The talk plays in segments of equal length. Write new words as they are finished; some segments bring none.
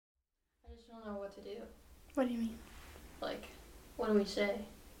I don't know what to do. What do you mean? Like, what do we say?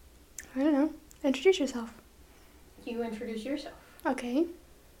 I don't know. Introduce yourself. You introduce yourself. Okay.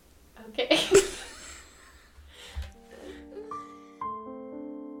 Okay.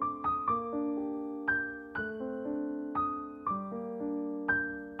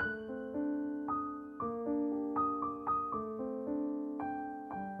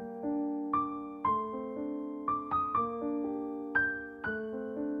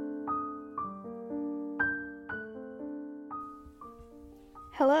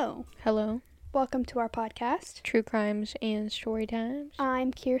 Hello. Hello. Welcome to our podcast. True Crimes and Story Times.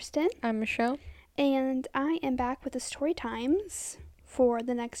 I'm Kirsten, I'm Michelle. and I am back with the story times for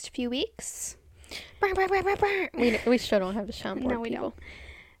the next few weeks. We still don't have a soundboard. No, we people. don't.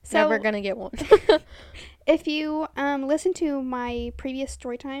 So, Never gonna get one. if you listen to my previous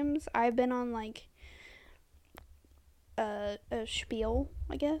story times, I've been on like a spiel,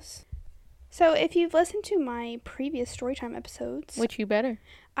 I guess. So if you've listened to my previous storytime episodes, Which you better.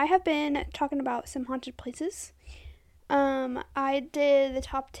 I have been talking about some haunted places. I did the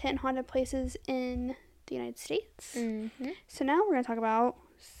top 10 haunted places in the United States. Mm-hmm. So now we're going to talk about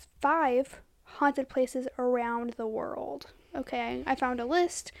 5 haunted places around the world. Okay, I found a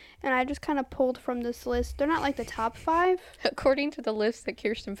list, and I just kind of pulled from this list. They're not like the top 5. According to the list that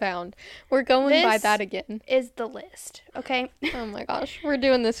Kirsten found, we're going by that again. Is the list, okay? Oh my gosh, we're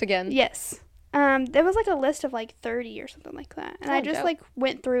doing this again. Yes. There was like a list of like 30 or something like that. And I just dope. like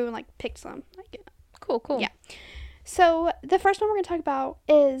went through and like picked some. Cool. Yeah. So the first one we're going to talk about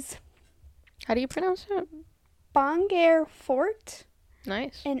is How do you pronounce it? Bhangar Fort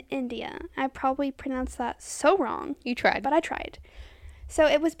Nice. in India. I probably pronounced that so wrong, You tried. but I tried. So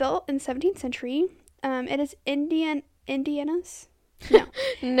it was built in the 17th century. It is Indiana's. No.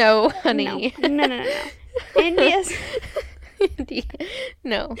 No, honey. No. India's.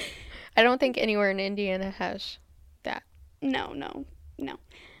 No. I don't think anywhere in Indiana has that. No.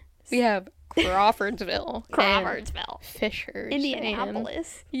 We have Crawfordsville. Crawfordsville. And Fishers.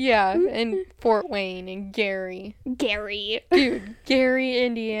 Indianapolis. And Fort Wayne and Gary. Gary. Dude, Gary,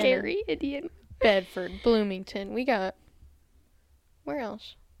 Indiana. Gary, Indiana. Bedford, Bloomington. We got... Where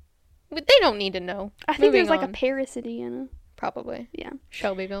else? But they don't need to know. I think there's Moving like a on. Paris, Indiana. Probably. Yeah.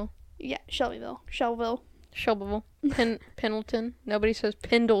 Shelbyville. Yeah, Shelbyville. Pendleton. Nobody says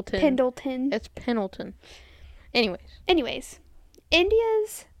Pendleton. Pendleton. It's Pendleton. Anyways.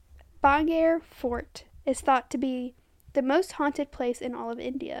 India's Bhangar Fort is thought to be the most haunted place in all of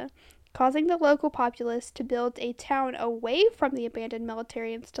India, causing the local populace to build a town away from the abandoned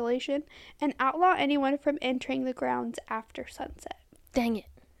military installation and outlaw anyone from entering the grounds after sunset. Dang it.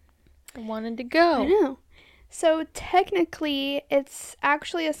 I wanted to I go. know. So technically, it's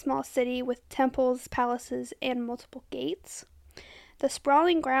actually a small city with temples, palaces, and multiple gates. The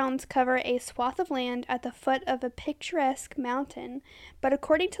sprawling grounds cover a swath of land at the foot of a picturesque mountain, but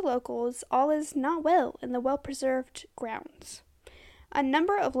according to locals, all is not well in the well-preserved grounds. A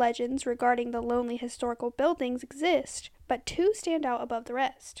number of legends regarding the lonely historical buildings exist, but 2 stand out above the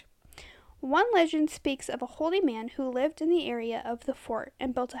rest. One legend speaks of a holy man who lived in the area of the fort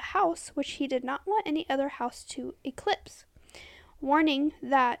and built a house which he did not want any other house to eclipse, warning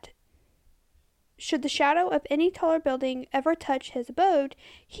that should the shadow of any taller building ever touch his abode,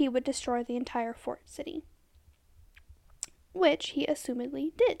 he would destroy the entire fort city, which he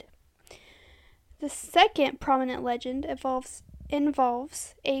assumedly did. The second prominent legend involves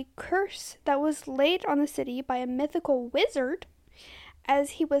a curse that was laid on the city by a mythical wizard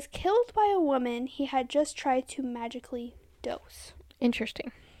as he was killed by a woman he had just tried to magically dose.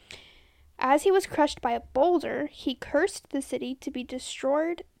 Interesting. As he was crushed by a boulder, he cursed the city to be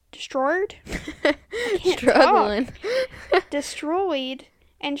destroyed, Struggling. destroyed,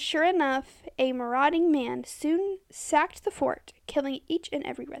 and sure enough, a marauding man soon sacked the fort, killing each and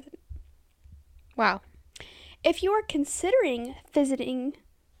every resident. Wow. If you are considering visiting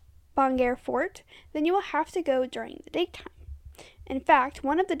Bhangar Fort, then you will have to go during the daytime. In fact,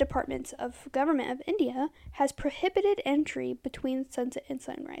 one of the departments of government of India has prohibited entry between sunset and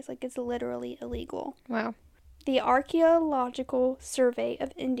sunrise. Like, it's literally illegal. Wow. The Archaeological Survey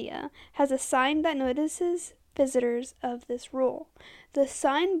of India has a sign that notices visitors of this rule. The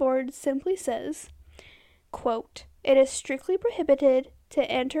signboard simply says, quote, "It is strictly prohibited to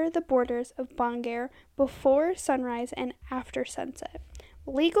enter the borders of Bhangar before sunrise and after sunset.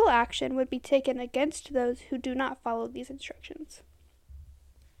 Legal action would be taken against those who do not follow these instructions."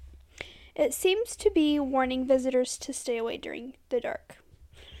 It seems to be warning visitors to stay away during the dark.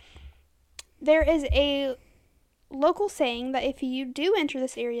 There is a local saying that if you do enter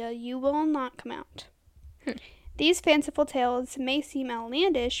this area, you will not come out. These fanciful tales may seem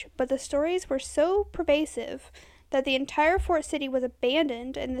outlandish, but the stories were so pervasive that the entire fort city was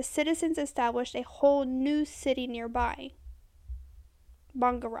abandoned and the citizens established a whole new city nearby.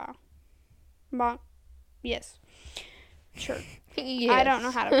 Bangara. Yes. Sure. Yes. I don't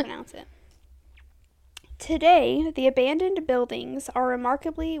know how to pronounce it. Today, the abandoned buildings are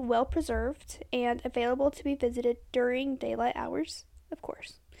remarkably well preserved and available to be visited during daylight hours, of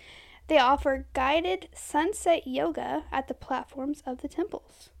course. They offer guided sunset yoga at the platforms of the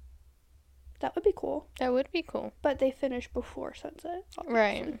temples. That would be cool. That would be cool. But they finish before sunset. Obviously.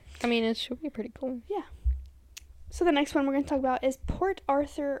 Right. I mean, it should be pretty cool. Yeah. So the next one we're going to talk about is Port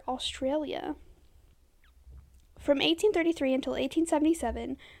Arthur, Australia. From 1833 until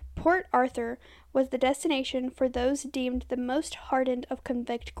 1877, Port Arthur was the destination for those deemed the most hardened of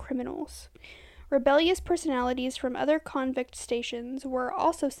convict criminals. Rebellious personalities from other convict stations were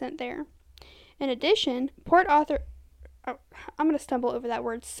also sent there. In addition, Port Arthur... Oh, I'm going to stumble over that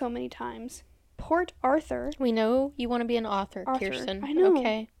word so many times. Port Arthur... We know you want to be an author, Kirsten. I know.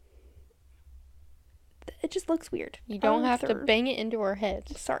 Okay. It just looks weird. You don't have to bang it into our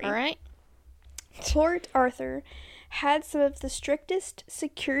heads. Sorry. All right? Port Arthur had some of the strictest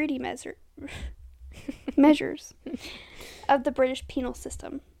security measures of the British penal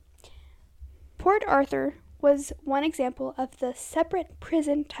system. Port Arthur was one example of the separate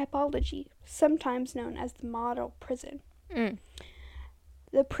prison typology, sometimes known as the model prison.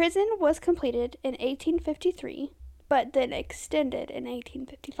 The prison was completed in 1853, but then extended in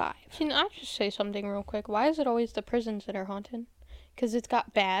 1855. Can I just say something real quick? Why is it always the prisons that are haunted? Because it's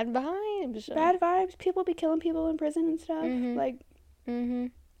got bad vibes. Bad vibes. People be killing people in prison and stuff.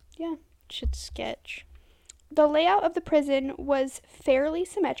 Yeah. Shit's sketch. The layout of the prison was fairly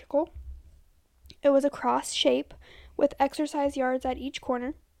symmetrical. It was a cross shape with exercise yards at each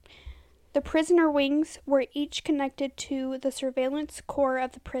corner. The prisoner wings were each connected to the surveillance core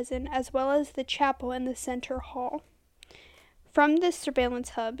of the prison, as well as the chapel in the center hall. From this surveillance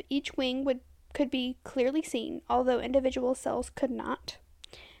hub, each wing could be clearly seen, although individual cells could not.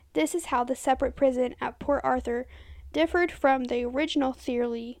 This is how the separate prison at Port Arthur differed from the original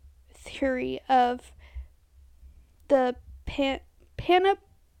theory of the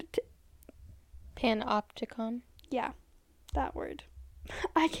Panopticon. Yeah, that word.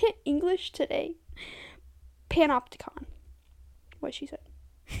 I can't English today. Panopticon. What she said.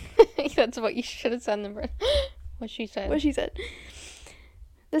 That's what you should have said. What she said.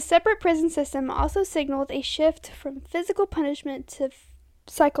 The separate prison system also signaled a shift from physical punishment to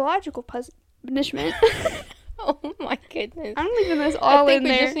psychological punishment. Oh my goodness. I'm leaving this all in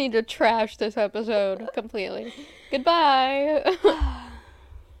there. I think we just need to trash this episode completely. Goodbye.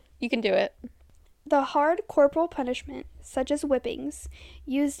 You can do it. The hard corporal punishment, such as whippings,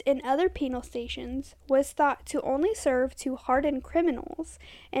 used in other penal stations, was thought to only serve to harden criminals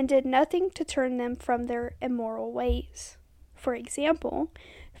and did nothing to turn them from their immoral ways. For example,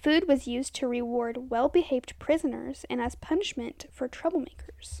 food was used to reward well-behaved prisoners and as punishment for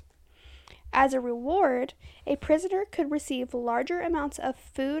troublemakers. As a reward, a prisoner could receive larger amounts of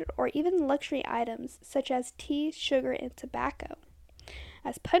food or even luxury items such as tea, sugar, and tobacco.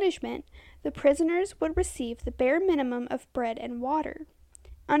 As punishment, the prisoners would receive the bare minimum of bread and water.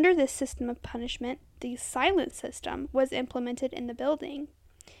 Under this system of punishment, the silent system was implemented in the building.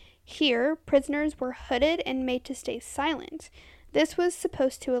 Here, prisoners were hooded and made to stay silent. This was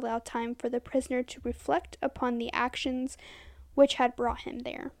supposed to allow time for the prisoner to reflect upon the actions which had brought him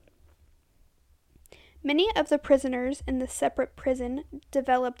there. Many of the prisoners in the separate prison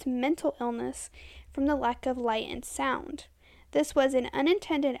developed mental illness from the lack of light and sound. This was an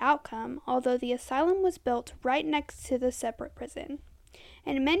unintended outcome, although the asylum was built right next to the separate prison.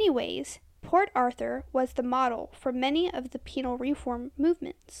 In many ways, Port Arthur was the model for many of the penal reform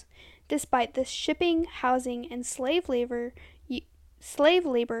movements, despite the shipping, housing, and slave labor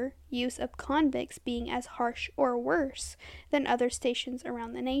use of convicts being as harsh or worse than other stations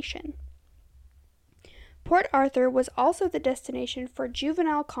around the nation. Port Arthur was also the destination for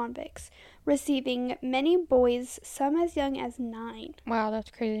juvenile convicts, receiving many boys, some as young as 9. Wow, that's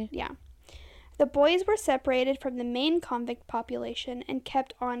crazy. Yeah. The boys were separated from the main convict population and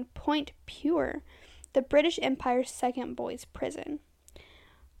kept on Point Pure, the British Empire's second boys' prison.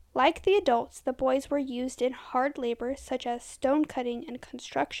 Like the adults, the boys were used in hard labor such as stone cutting and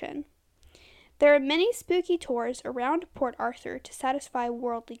construction. There are many spooky tours around Port Arthur to satisfy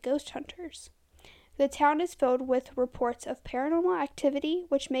worldly ghost hunters. The town is filled with reports of paranormal activity,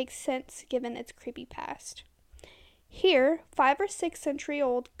 which makes sense given its creepy past. Here, 5 or 6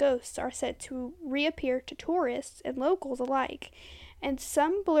 century-old ghosts are said to reappear to tourists and locals alike, and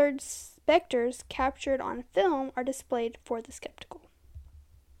some blurred specters captured on film are displayed for the skeptical.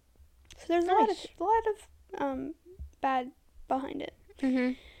 So there's a lot of bad behind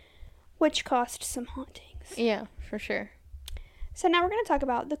it, which caused some hauntings. Yeah, for sure. So now we're going to talk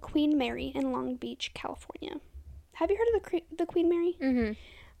about the Queen Mary in Long Beach, California. Have you heard of the Queen Mary? Mm-hmm.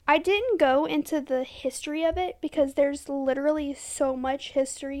 I didn't go into the history of it because there's literally so much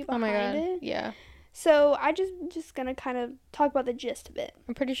history behind it. Yeah. So I just gonna kind of talk about the gist of it.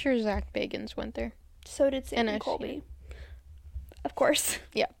 I'm pretty sure Zach Bagans went there. So did Sam and Colby. Of course.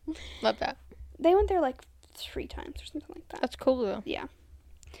 Yeah. Love that. They went there like 3 times or something like that. That's cool though. Yeah.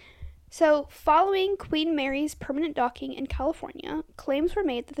 So, following Queen Mary's permanent docking in California, claims were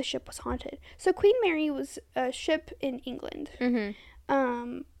made that the ship was haunted. So, Queen Mary was a ship in England.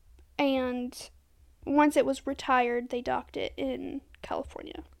 And once it was retired, they docked it in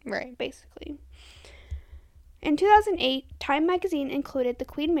California. Right. Basically. In 2008, Time magazine included the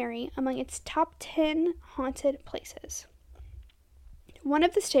Queen Mary among its top 10 haunted places. One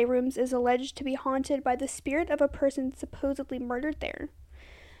of the staterooms is alleged to be haunted by the spirit of a person supposedly murdered there.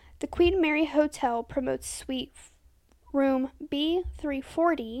 The Queen Mary Hotel promotes suite room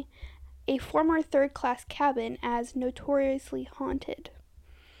B340, a former third-class cabin, as notoriously haunted.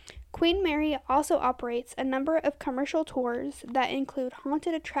 Queen Mary also operates a number of commercial tours that include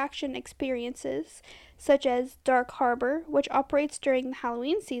haunted attraction experiences, such as Dark Harbor, which operates during the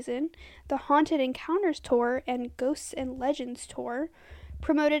Halloween season, the Haunted Encounters Tour, and Ghosts and Legends Tour,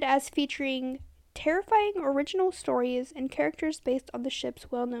 promoted as featuring terrifying original stories and characters based on the ship's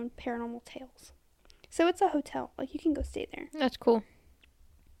well-known paranormal tales. So it's a hotel. Like, you can go stay there. That's cool.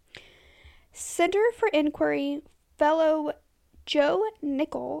 Center for Inquiry fellow Joe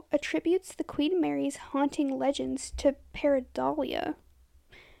Nickel attributes the Queen Mary's haunting legends to pareidolia,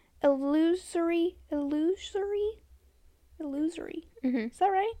 illusory. Is that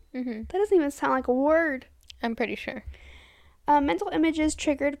right? That doesn't even sound like a word. I'm pretty sure. Mental images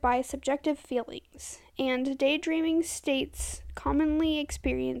triggered by subjective feelings, and daydreaming states commonly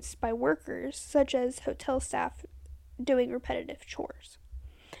experienced by workers, such as hotel staff doing repetitive chores.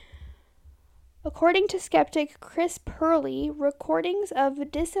 According to skeptic Chris Purley, recordings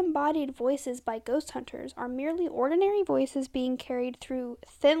of disembodied voices by ghost hunters are merely ordinary voices being carried through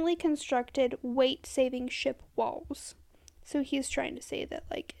thinly constructed, weight-saving ship walls. So he's trying to say that,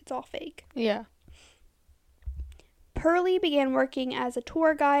 like, it's all fake. Yeah. Purley began working as a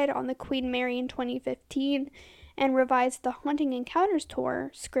tour guide on the Queen Mary in 2015 and revised the Haunting Encounters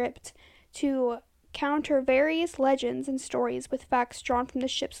Tour script to counter various legends and stories with facts drawn from the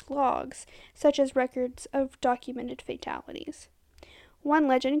ship's logs, such as records of documented fatalities. One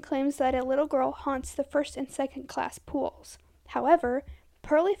legend claims that a little girl haunts the first and second class pools. However,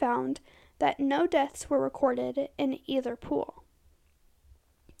 Purley found that no deaths were recorded in either pool.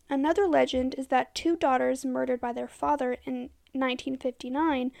 Another legend is that 2 daughters murdered by their father in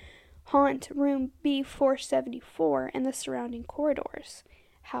 1959 haunt room B474 and the surrounding corridors.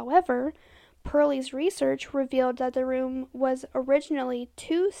 However, Purley's research revealed that the room was originally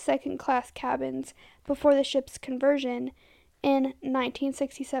 2 second-class cabins before the ship's conversion in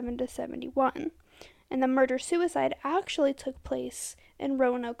 1967 to 71, and the murder-suicide actually took place in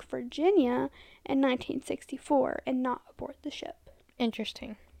Roanoke, Virginia in 1964 and not aboard the ship.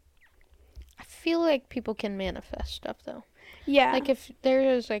 Interesting. I feel like people can manifest stuff, though. Yeah. Like, if there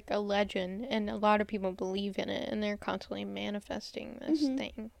is, like, a legend and a lot of people believe in it and they're constantly manifesting this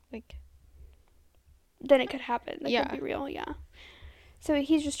thing, like... then it could happen. That Yeah. could be real, yeah. So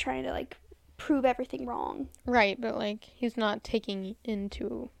he's just trying to, like, prove everything wrong. Right, but, like, he's not taking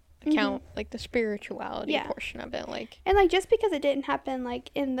into account, like, the spirituality portion of it, like... And, like, just because it didn't happen, like,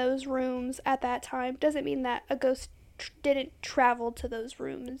 in those rooms at that time doesn't mean that a ghost didn't travel to those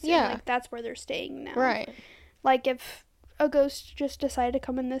rooms. Yeah. And, like, that's where they're staying now. Right. Like, if a ghost just decided to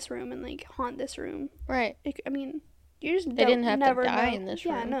come in this room and, like, haunt this room. Right. I mean, you just They didn't have never to die know. in this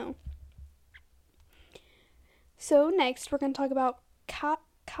Yeah, room. no. So, next, we're going to talk about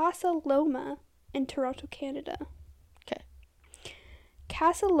Casa Loma in Toronto, Canada. Okay.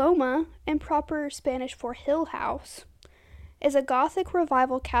 Casa Loma, in proper Spanish for Hill House, is a Gothic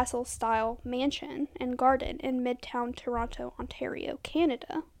Revival castle-style mansion and garden in Midtown Toronto, Ontario,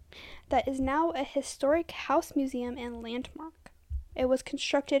 Canada, that is now a historic house museum and landmark. It was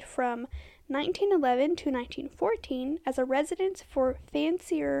constructed from 1911 to 1914 as a residence for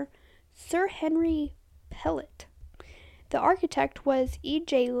fancier Sir Henry Pellet. The architect was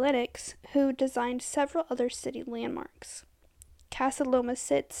E.J. Lennox, who designed several other city landmarks. Casa Loma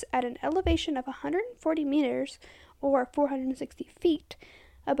sits at an elevation of 140 meters, or 460 feet,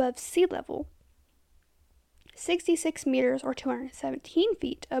 above sea level. 66 meters or 217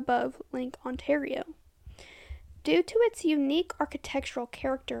 feet above Lake Ontario. Due to its unique architectural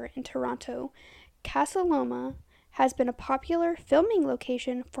character in Toronto, Casa Loma has been a popular filming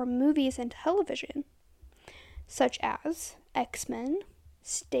location for movies and television, such as X-Men,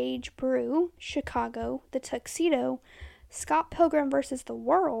 Stage Brew, Chicago, The Tuxedo, Scott Pilgrim vs. the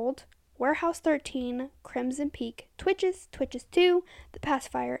World, Warehouse 13, Crimson Peak, Twitches, Twitches 2, The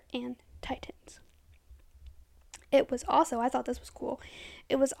Pacifier, and Titans. It was also, I thought this was cool,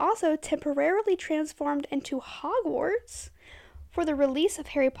 it was also temporarily transformed into Hogwarts for the release of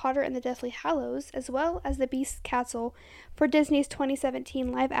Harry Potter and the Deathly Hallows, as well as the Beast Castle for Disney's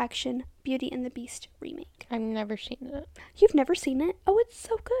 2017 live-action Beauty and the Beast remake. I've never seen it. You've never seen it? Oh, it's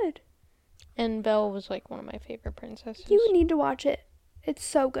so good. And Belle was like one of my favorite princesses. You need to watch it. It's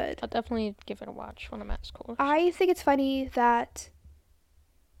so good. I'll definitely give it a watch when I'm at school. I think it's funny that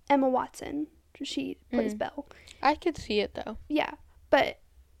Emma Watson, she plays Belle. I could see it, though. Yeah, but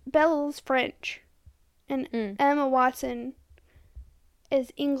Belle's French, and Emma Watson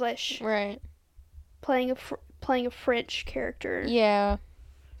is English. Right. Playing a French character. Yeah.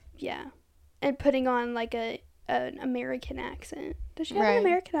 Yeah, and putting on like an American accent. Does she have an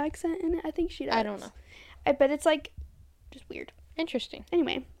American accent in it? I think she does. I don't know. I bet it's like just weird. Interesting.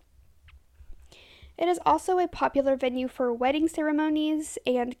 Anyway. It is also a popular venue for wedding ceremonies,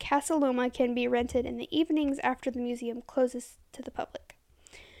 and Casa Loma can be rented in the evenings after the museum closes to the public.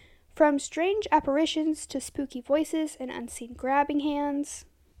 From strange apparitions to spooky voices and unseen grabbing hands,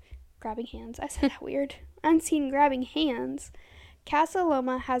 I said that weird, unseen grabbing hands, Casa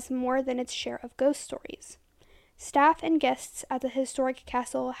Loma has more than its share of ghost stories. Staff and guests at the historic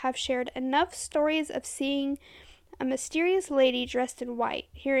castle have shared enough stories of seeing a mysterious lady dressed in white,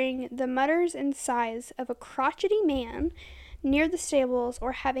 hearing the mutters and sighs of a crotchety man near the stables,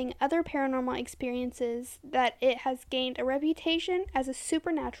 or having other paranormal experiences that it has gained a reputation as a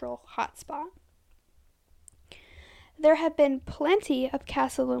supernatural hotspot. There have been plenty of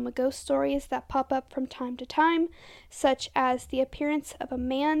Casa Loma ghost stories that pop up from time to time, such as the appearance of a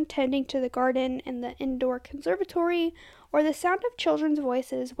man tending to the garden in the indoor conservatory, or the sound of children's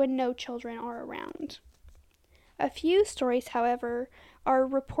voices when no children are around. A few stories, however, are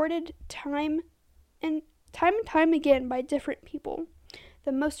reported time and time again by different people.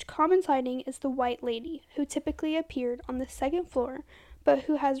 The most common sighting is the White Lady, who typically appeared on the second floor, but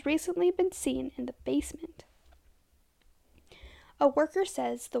who has recently been seen in the basement. A worker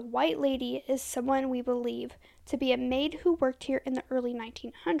says the White Lady is someone we believe to be a maid who worked here in the early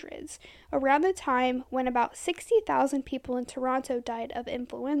 1900s, around the time when about 60,000 people in Toronto died of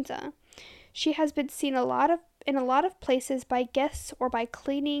influenza. She has been seen in a lot of places by guests or by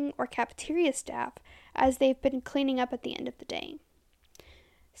cleaning or cafeteria staff as they've been cleaning up at the end of the day.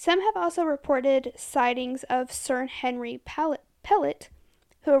 Some have also reported sightings of Sir Henry Pellet,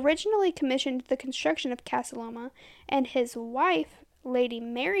 who originally commissioned the construction of Casa Loma, and his wife, Lady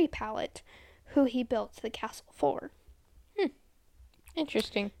Mary Pellet, who he built the castle for.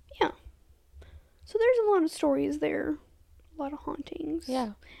 Interesting. Yeah. So there's a lot of stories there. A lot of hauntings.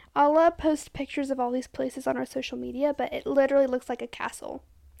 Yeah. I'll post pictures of all these places on our social media, but it literally looks like a castle.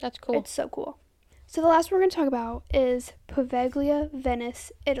 That's cool. It's so cool. So the last one we're going to talk about is Poveglia,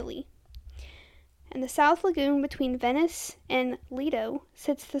 Venice, Italy. In the South Lagoon between Venice and Lido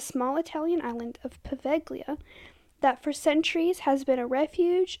sits the small Italian island of Poveglia that for centuries has been a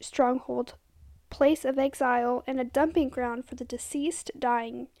refuge, stronghold, place of exile, and a dumping ground for the diseased,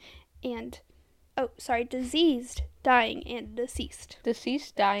 dying, and deceased.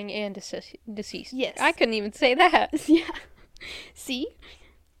 Deceased, dying, and deceased. Yes. I couldn't even say that. Yeah. See?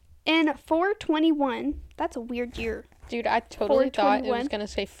 In 421, that's a weird year. Dude, I totally thought it 421. was going to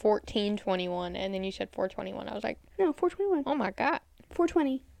say 1421, and then you said 421. I was like, No, 421. oh my God.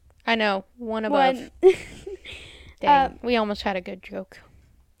 420. I know, one above. One. Dang, we almost had a good joke.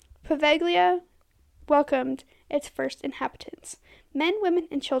 Poveglia welcomed its first inhabitants, men, women,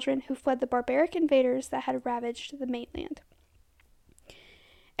 and children who fled the barbaric invaders that had ravaged the mainland.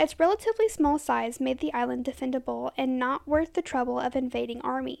 Its relatively small size made the island defendable and not worth the trouble of invading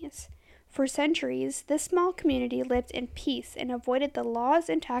armies. For centuries, this small community lived in peace and avoided the laws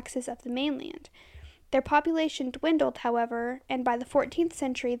and taxes of the mainland. Their population dwindled, however, and by the 14th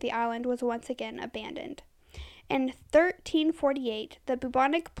century the island was once again abandoned. In 1348, the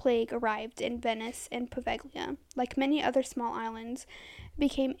bubonic plague arrived in Venice, and Poveglia, like many other small islands,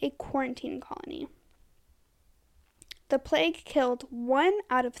 became a quarantine colony. The plague killed 1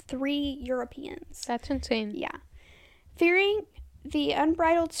 out of 3 Europeans. That's insane. Yeah. Fearing the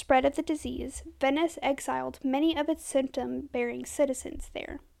unbridled spread of the disease, Venice exiled many of its symptom-bearing citizens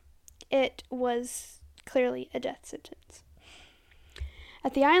there. It was clearly a death sentence.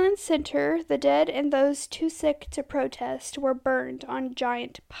 At the island's center, the dead and those too sick to protest were burned on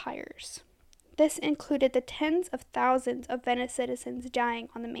giant pyres. This included the tens of thousands of Venice citizens dying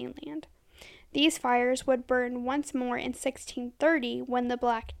on the mainland. These fires would burn once more in 1630 when the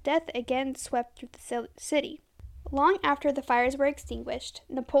Black Death again swept through the city. Long after the fires were extinguished,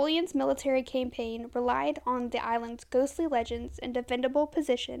 Napoleon's military campaign relied on the island's ghostly legends and defendable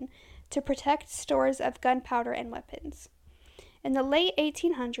position to protect stores of gunpowder and weapons. In the late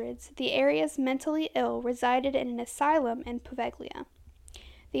 1800s, the area's mentally ill resided in an asylum in Poveglia.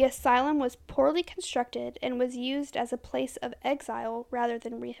 The asylum was poorly constructed and was used as a place of exile rather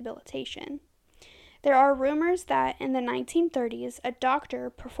than rehabilitation. There are rumors that in the 1930s, a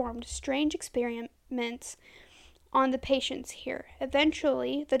doctor performed strange experiments on the patients here.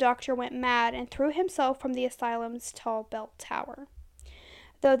 Eventually, the doctor went mad and threw himself from the asylum's tall bell tower.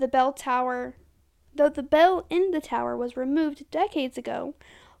 Though the bell in the tower was removed decades ago,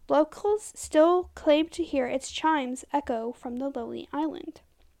 locals still claim to hear its chimes echo from the lowly island.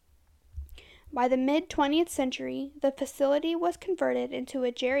 By the mid-20th century, the facility was converted into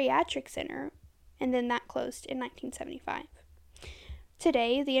a geriatric center, and then that closed in 1975.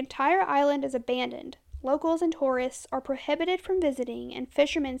 Today, the entire island is abandoned. Locals and tourists are prohibited from visiting, and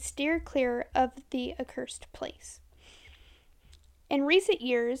fishermen steer clear of the accursed place. In recent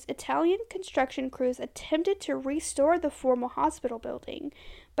years, Italian construction crews attempted to restore the former hospital building,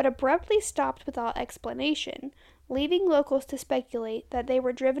 but abruptly stopped without explanation, leaving locals to speculate that they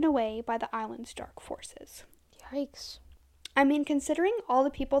were driven away by the island's dark forces. Yikes. I mean, considering all the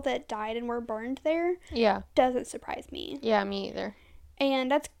people that died and were burned there, doesn't surprise me. Yeah, me either.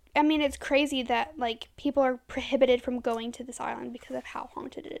 And it's crazy that, people are prohibited from going to this island because of how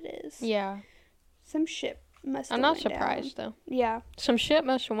haunted it is. Yeah. Some shit must have I'm not went surprised, down. though. Yeah. Some shit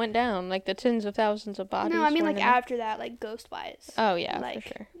must have went down, the tens of thousands of bodies. No, I mean, after that, ghost-wise. Oh, yeah, for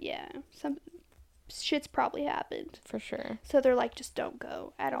sure. Yeah. Some shit's probably happened. For sure. So they're just don't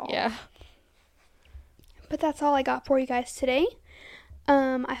go at all. Yeah. But that's all I got for you guys today.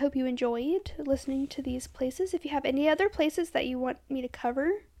 I hope you enjoyed listening to these places. If you have any other places that you want me to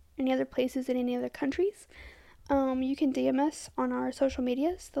cover, any other places in any other countries, you can DM us on our social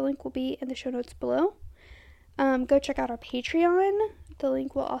medias. The link will be in the show notes below. Go check out our Patreon. The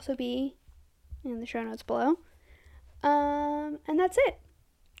link will also be in the show notes below. And that's it.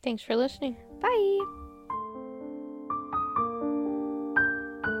 Thanks for listening. Bye.